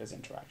how to make those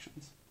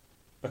interactions.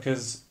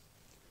 Because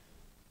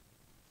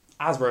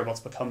as robots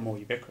become more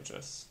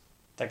ubiquitous,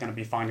 they're going to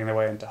be finding their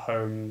way into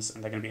homes,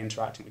 and they're going to be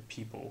interacting with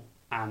people.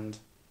 And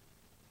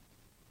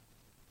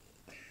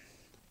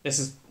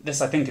this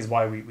I think is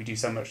why we do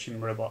so much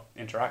human-robot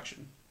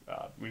interaction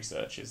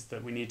research, is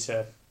that we need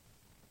to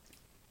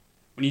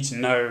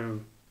know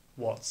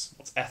what's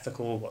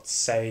ethical, what's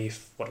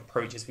safe, what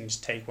approaches we need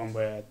to take when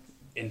we're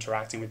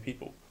interacting with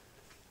people.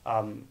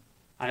 And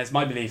it's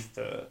my belief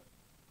that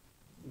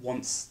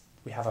once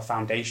we have a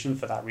foundation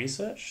for that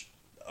research,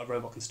 a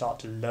robot can start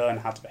to learn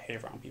how to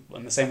behave around people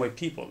in the same way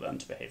people learn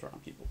to behave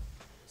around people.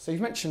 So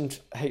you've mentioned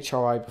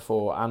HRI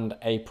before and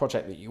a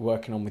project that you're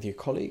working on with your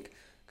colleague.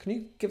 Can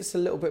you give us a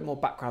little bit more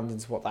background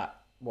into what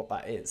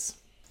that is?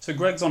 So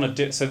Greg's on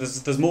so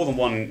there's more than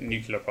one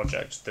nuclear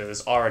project.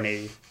 There's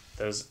RNE,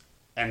 there's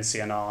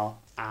NCNR,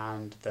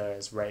 and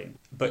there's RAIN.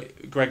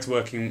 But Greg's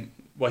working,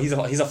 well, he's a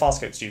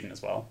FastScope student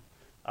as well.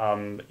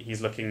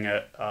 He's looking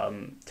at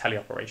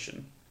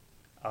teleoperation.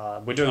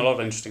 We're doing a lot of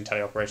interesting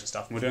teleoperation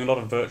stuff, and we're doing a lot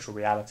of virtual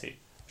reality,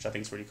 which I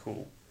think is really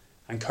cool.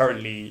 And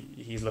currently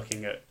he's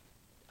looking at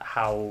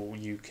how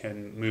you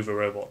can move a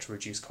robot to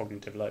reduce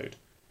cognitive load.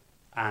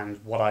 And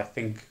what I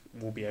think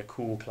will be a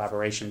cool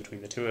collaboration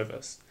between the two of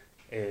us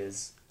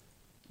is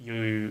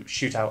you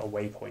shoot out a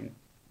waypoint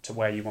to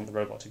where you want the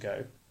robot to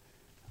go,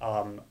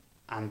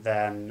 and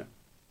then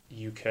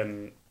you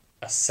can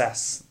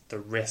assess the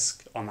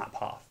risk on that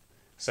path.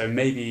 So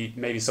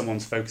maybe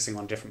someone's focusing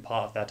on a different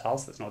part of their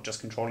task that's not just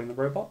controlling the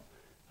robot.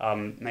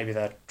 Maybe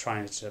they're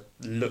trying to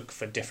look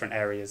for different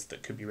areas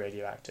that could be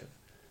radioactive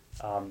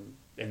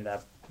in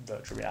their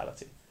virtual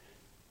reality.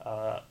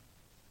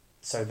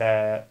 So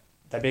they're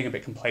being a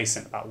bit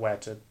complacent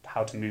about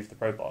how to move the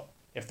robot.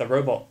 If the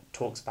robot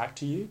talks back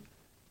to you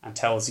and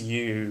tells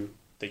you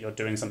that you're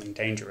doing something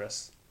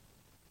dangerous,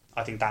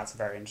 I think that's a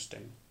very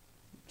interesting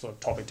sort of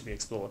topic to be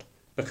explored.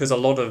 Because a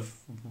lot of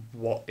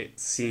what it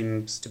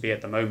seems to be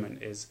at the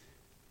moment is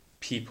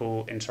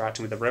people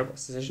interacting with the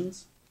robot's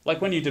decisions.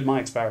 Like when you did my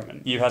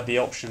experiment, you had the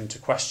option to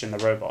question the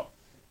robot,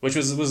 which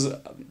was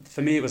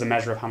for me, it was a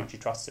measure of how much you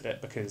trusted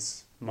it,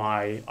 because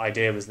my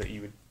idea was that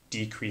you would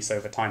decrease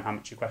over time how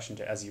much you questioned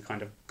it as you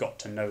kind of got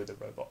to know the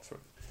robot through.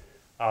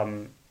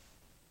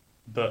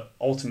 But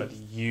ultimately,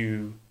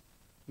 you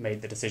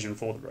made the decision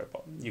for the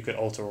robot. You could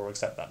alter or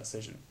accept that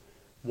decision.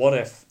 What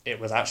if it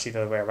was actually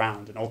the other way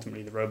around and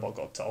ultimately the robot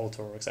got to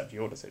alter or accept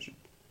your decision?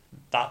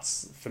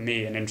 That's, for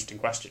me, an interesting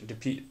question.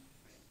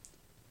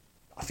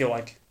 I feel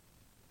like,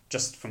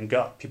 just from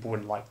gut, people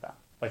wouldn't like that.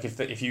 Like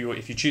if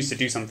you choose to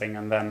do something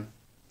and then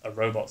a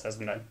robot says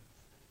no,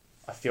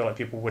 I feel like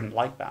people wouldn't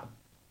like that.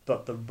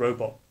 But the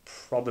robot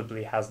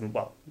probably has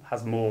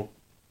more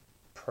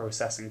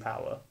processing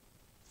power.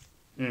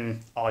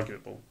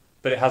 Arguable,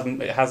 but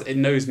it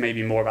knows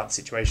maybe more about the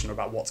situation or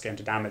about what's going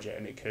to damage it,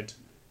 and it could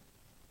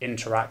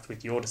interact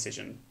with your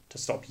decision to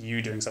stop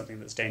you doing something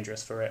that's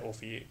dangerous for it or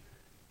for you.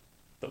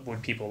 But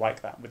would people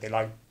like that? Would they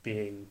like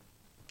being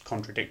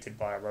contradicted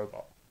by a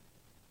robot?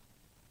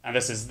 And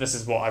this is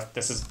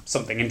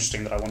something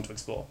interesting that I want to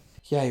explore.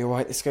 Yeah, you're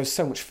right. This goes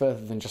so much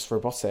further than just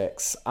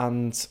robotics.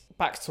 And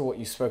back to what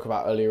you spoke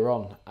about earlier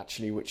on,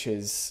 actually, which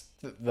is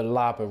the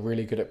lab are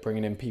really good at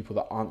bringing in people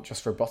that aren't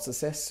just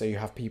roboticists. So you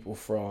have people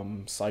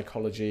from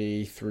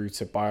psychology through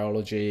to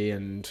biology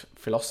and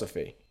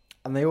philosophy.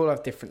 And they all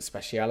have different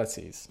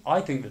specialities. I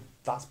think that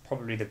that's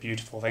probably the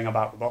beautiful thing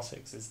about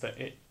robotics, is that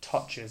it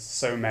touches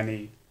so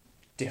many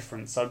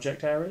different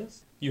subject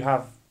areas. You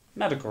have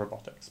medical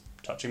robotics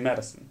touching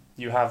medicine.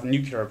 You have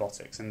nuclear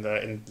robotics in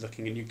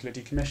looking at nuclear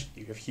decommission.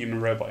 You have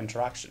human-robot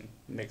interaction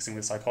mixing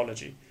with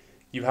psychology.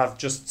 You have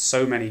just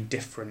so many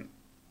different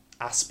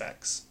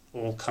aspects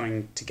all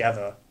coming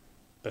together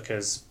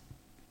because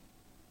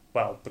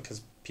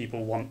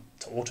people want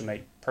to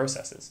automate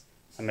processes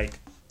and make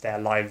their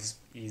lives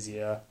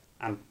easier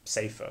and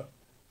safer.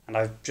 And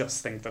I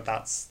just think that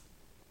that's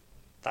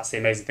the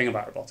amazing thing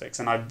about robotics.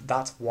 And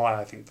that's why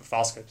I think the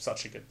Farscope is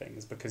such a good thing,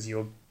 is because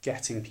you're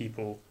getting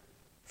people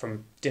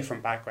from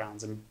different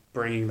backgrounds and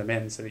bringing them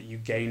in so that you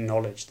gain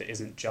knowledge that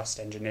isn't just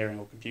engineering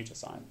or computer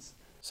science.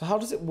 So how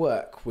does it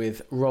work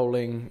with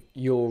rolling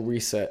your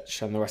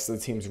research and the rest of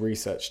the team's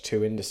research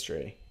to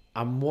industry?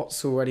 And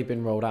what's already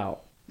been rolled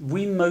out?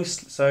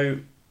 So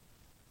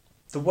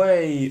the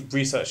way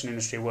research and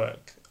industry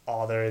work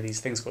there are these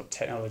things called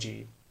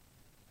technology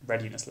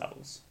readiness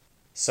levels.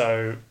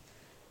 So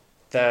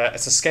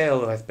it's a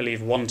scale of, I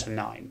believe, 1 to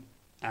 9,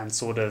 and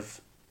sort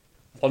of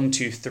 1,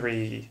 2,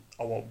 3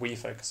 are what we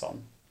focus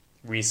on,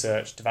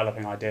 research,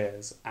 developing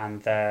ideas,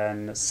 and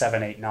then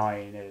 7, 8,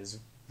 9 is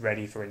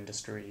ready for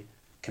industry,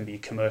 can be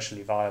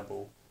commercially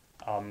viable,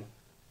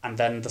 and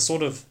then the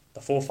 4,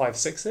 5,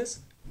 6s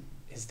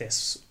is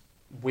this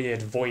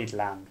weird void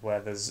land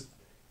where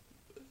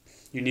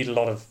you need a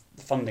lot of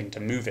funding to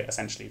move it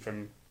essentially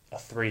from a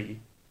 3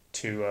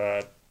 to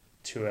a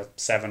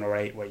 7 or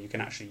 8 where you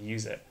can actually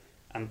use it,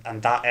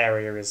 and that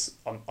area is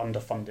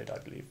underfunded, I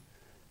believe,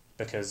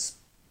 because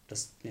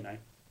it's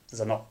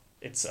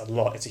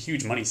a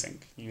huge money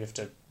sink. You have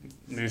to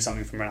move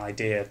something from an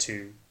idea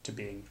to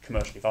being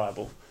commercially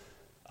viable.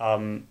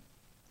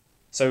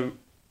 So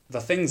the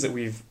things that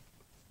we've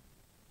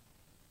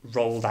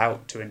rolled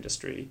out to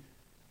industry,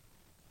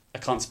 I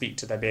can't speak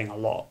to there being a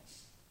lot,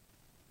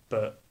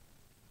 but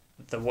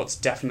what's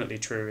definitely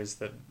true is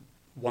that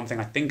one thing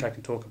I think I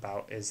can talk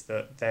about is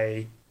that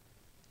they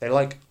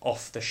like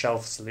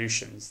off-the-shelf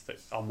solutions that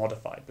are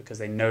modified because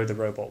they know the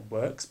robot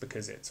works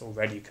because it's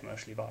already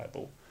commercially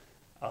viable.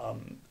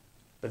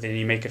 But then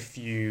you make a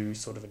few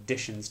sort of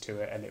additions to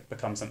it and it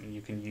becomes something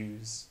you can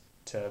use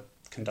to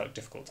conduct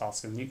difficult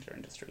tasks in the nuclear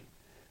industry.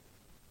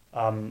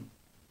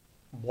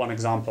 One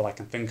example I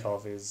can think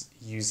of is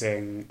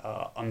using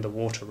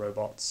underwater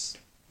robots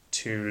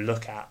to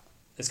look at,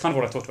 it's kind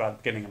of what I talked about at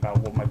the beginning about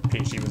what my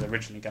PhD was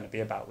originally going to be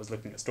about, was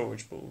looking at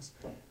storage pools.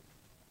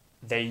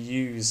 They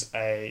use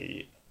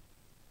a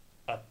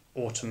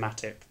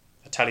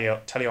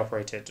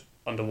teleoperated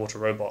underwater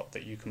robot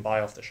that you can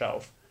buy off the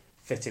shelf,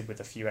 fitted with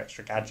a few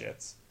extra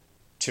gadgets,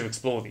 to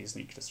explore these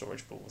nuclear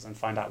storage pools and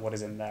find out what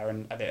is in there.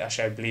 And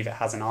actually, I believe it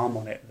has an arm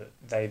on it that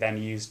they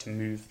then use to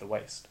move the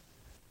waste.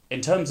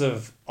 In terms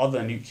of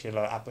other nuclear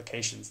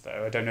applications,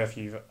 though, I don't know if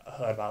you've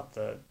heard about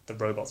the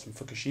robots from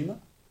Fukushima.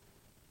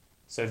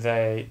 So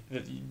the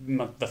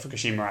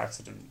Fukushima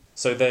accident.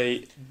 So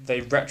they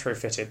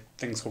retrofitted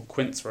things called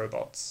Quince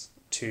robots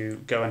to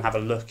go and have a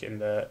look in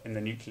the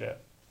nuclear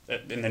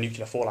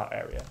fallout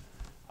area,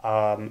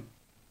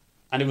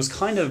 and it was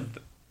kind of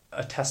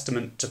a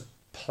testament to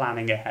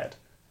planning ahead.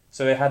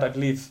 So they had, I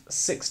believe,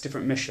 6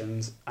 different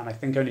missions, and I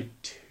think only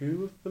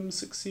 2 of them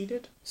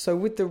succeeded. So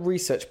with the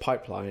research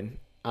pipeline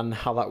and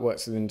how that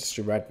works with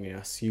industry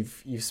readiness,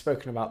 you've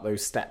spoken about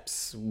those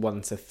steps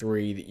 1 to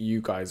 3 that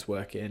you guys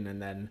work in,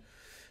 and then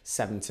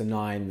 7 to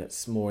 9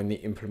 that's more in the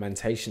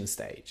implementation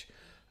stage.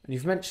 And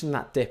you've mentioned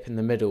that dip in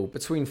the middle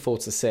between 4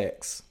 to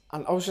 6.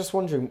 And I was just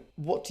wondering,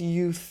 what do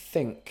you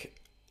think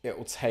it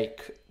will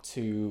take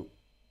to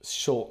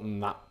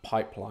shorten that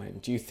pipeline?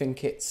 Do you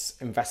think it's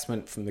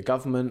investment from the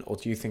government, or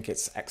do you think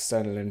it's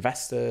external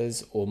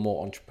investors or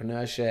more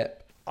entrepreneurship?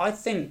 I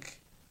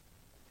think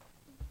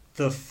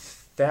the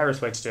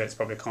fairest way to do it is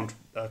probably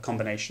a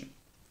combination.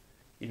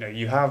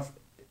 You have,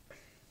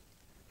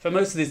 for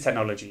most of these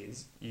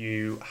technologies,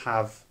 you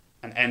have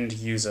an end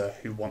user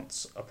who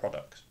wants a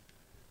product.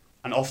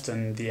 And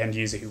often the end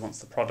user who wants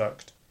the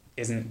product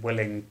isn't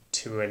willing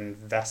to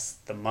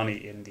invest the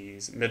money in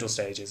these middle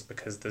stages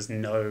because there's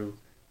no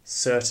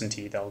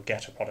certainty they'll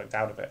get a product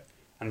out of it,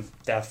 and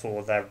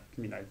therefore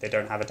they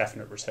don't have a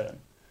definite return.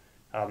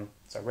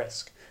 It's a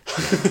risk.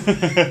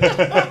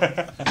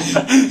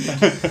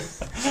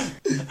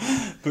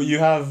 But you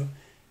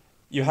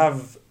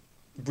have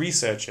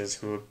researchers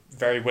who are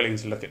very willing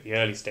to look at the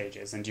early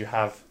stages, and you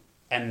have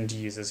end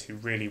users who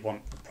really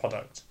want the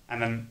product.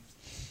 And then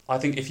I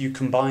think if you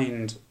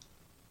combined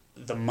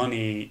the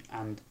money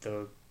and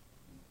the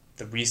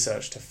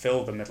research to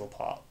fill the middle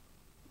part,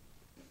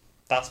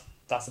 that's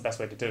the best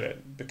way to do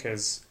it,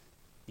 because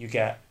you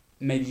get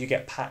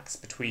pacts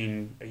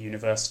between a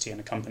university and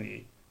a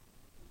company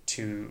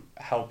to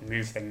help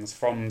move things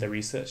from the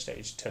research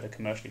stage to the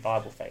commercially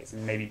viable phase,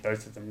 and maybe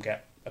both of them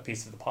get a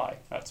piece of the pie.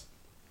 That's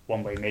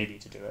one way maybe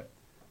to do it.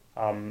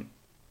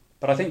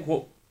 But I think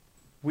what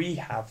we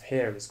have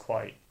here is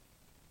quite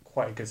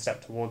a good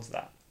step towards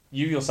that.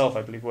 You yourself,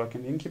 I believe, work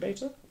in the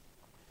incubator.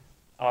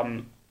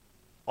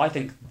 I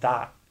think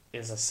that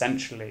is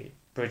essentially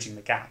bridging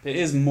the gap. It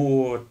is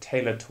more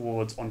tailored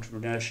towards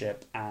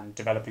entrepreneurship and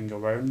developing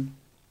your own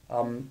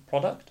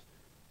product,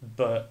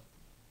 but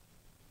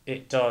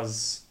it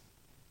does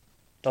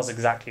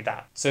exactly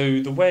that.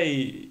 So the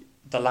way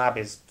the lab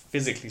is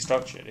physically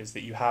structured is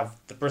that you have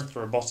the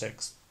Bristol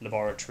Robotics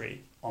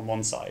laboratory on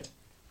one side,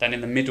 then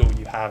in the middle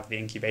you have the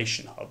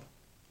incubation hub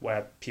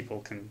where people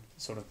can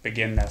sort of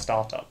begin their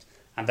startups,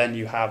 and then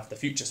you have the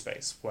future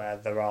space where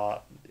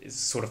is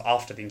sort of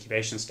after the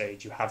incubation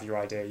stage, you have your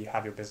idea, you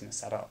have your business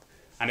set up.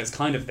 And it's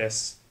kind of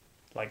this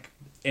like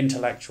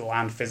intellectual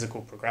and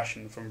physical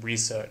progression from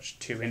research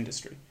to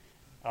industry.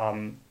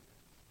 And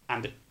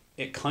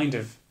it kind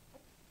of,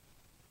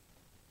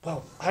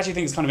 well, I actually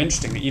think it's kind of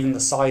interesting that even the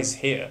size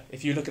here,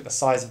 if you look at the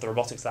size of the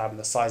robotics lab and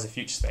the size of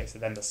Future Space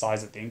and then the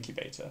size of the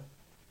incubator,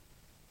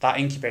 that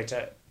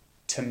incubator,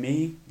 to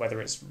me,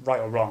 whether it's right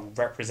or wrong,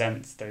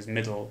 represents those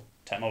middle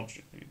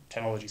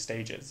technology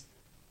stages.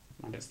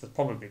 And it's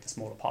probably the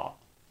smaller part.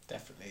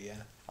 Definitely,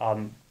 yeah.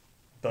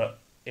 But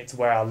it's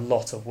where a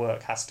lot of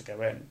work has to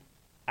go in.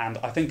 And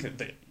I think that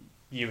the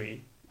UE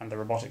and the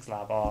robotics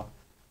lab are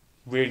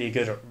really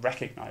good at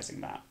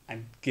recognizing that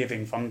and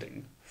giving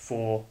funding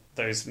for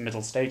those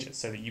middle stages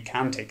so that you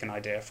can take an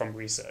idea from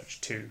research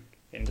to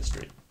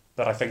industry.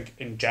 But I think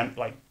in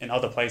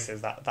other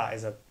places that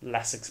is a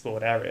less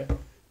explored area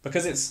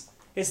because it's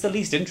the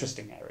least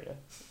interesting area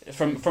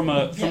from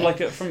a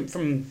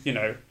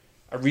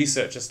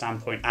researcher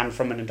standpoint and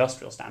from an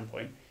industrial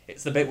standpoint.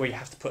 It's the bit where you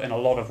have to put in a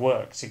lot of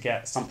work to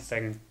get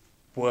something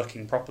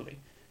working properly.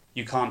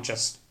 You can't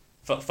just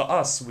for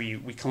us we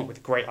come up with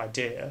a great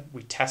idea,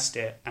 we test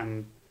it,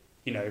 and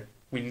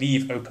we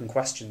leave open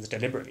questions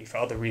deliberately for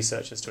other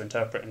researchers to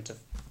interpret and to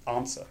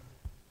answer.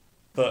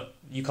 But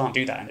you can't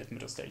do that in its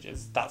middle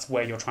stages. That's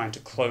where you're trying to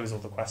close all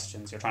the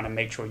questions. You're trying to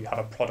make sure you have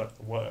a product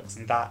that works,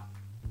 and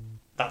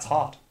that's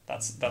hard.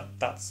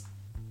 That's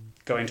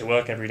going to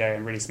work every day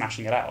and really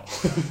smashing it out,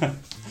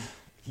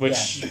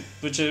 which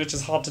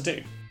is hard to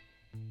do.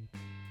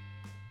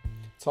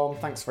 Tom,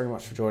 thanks very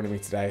much for joining me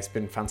today. It's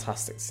been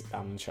fantastic to sit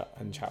down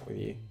and chat with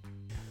you.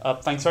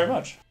 Thanks very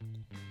much.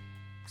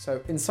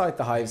 So Inside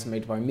the Hive is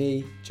made by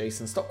me,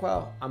 Jason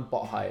Stockwell, and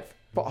BotHive.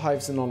 BotHive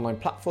is an online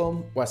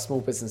platform where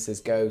small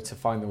businesses go to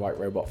find the right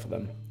robot for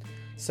them.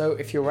 So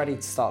if you're ready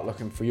to start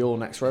looking for your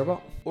next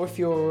robot, or if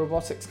you're a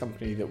robotics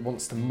company that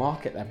wants to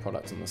market their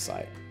product on the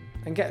site,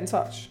 then get in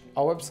touch.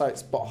 Our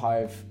website's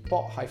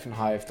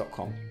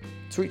bot-hive.com.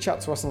 To reach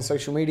out to us on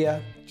social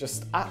media,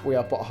 just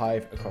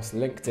 @WeAreBotHive across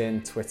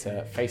LinkedIn,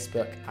 Twitter,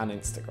 Facebook, and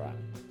Instagram.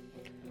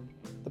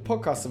 The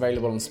podcast's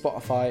available on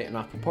Spotify and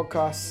Apple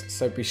Podcasts,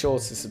 so be sure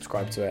to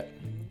subscribe to it.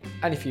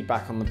 Any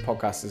feedback on the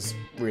podcast is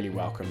really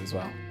welcome as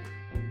well.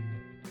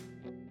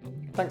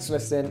 Thanks for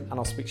listening, and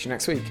I'll speak to you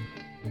next week.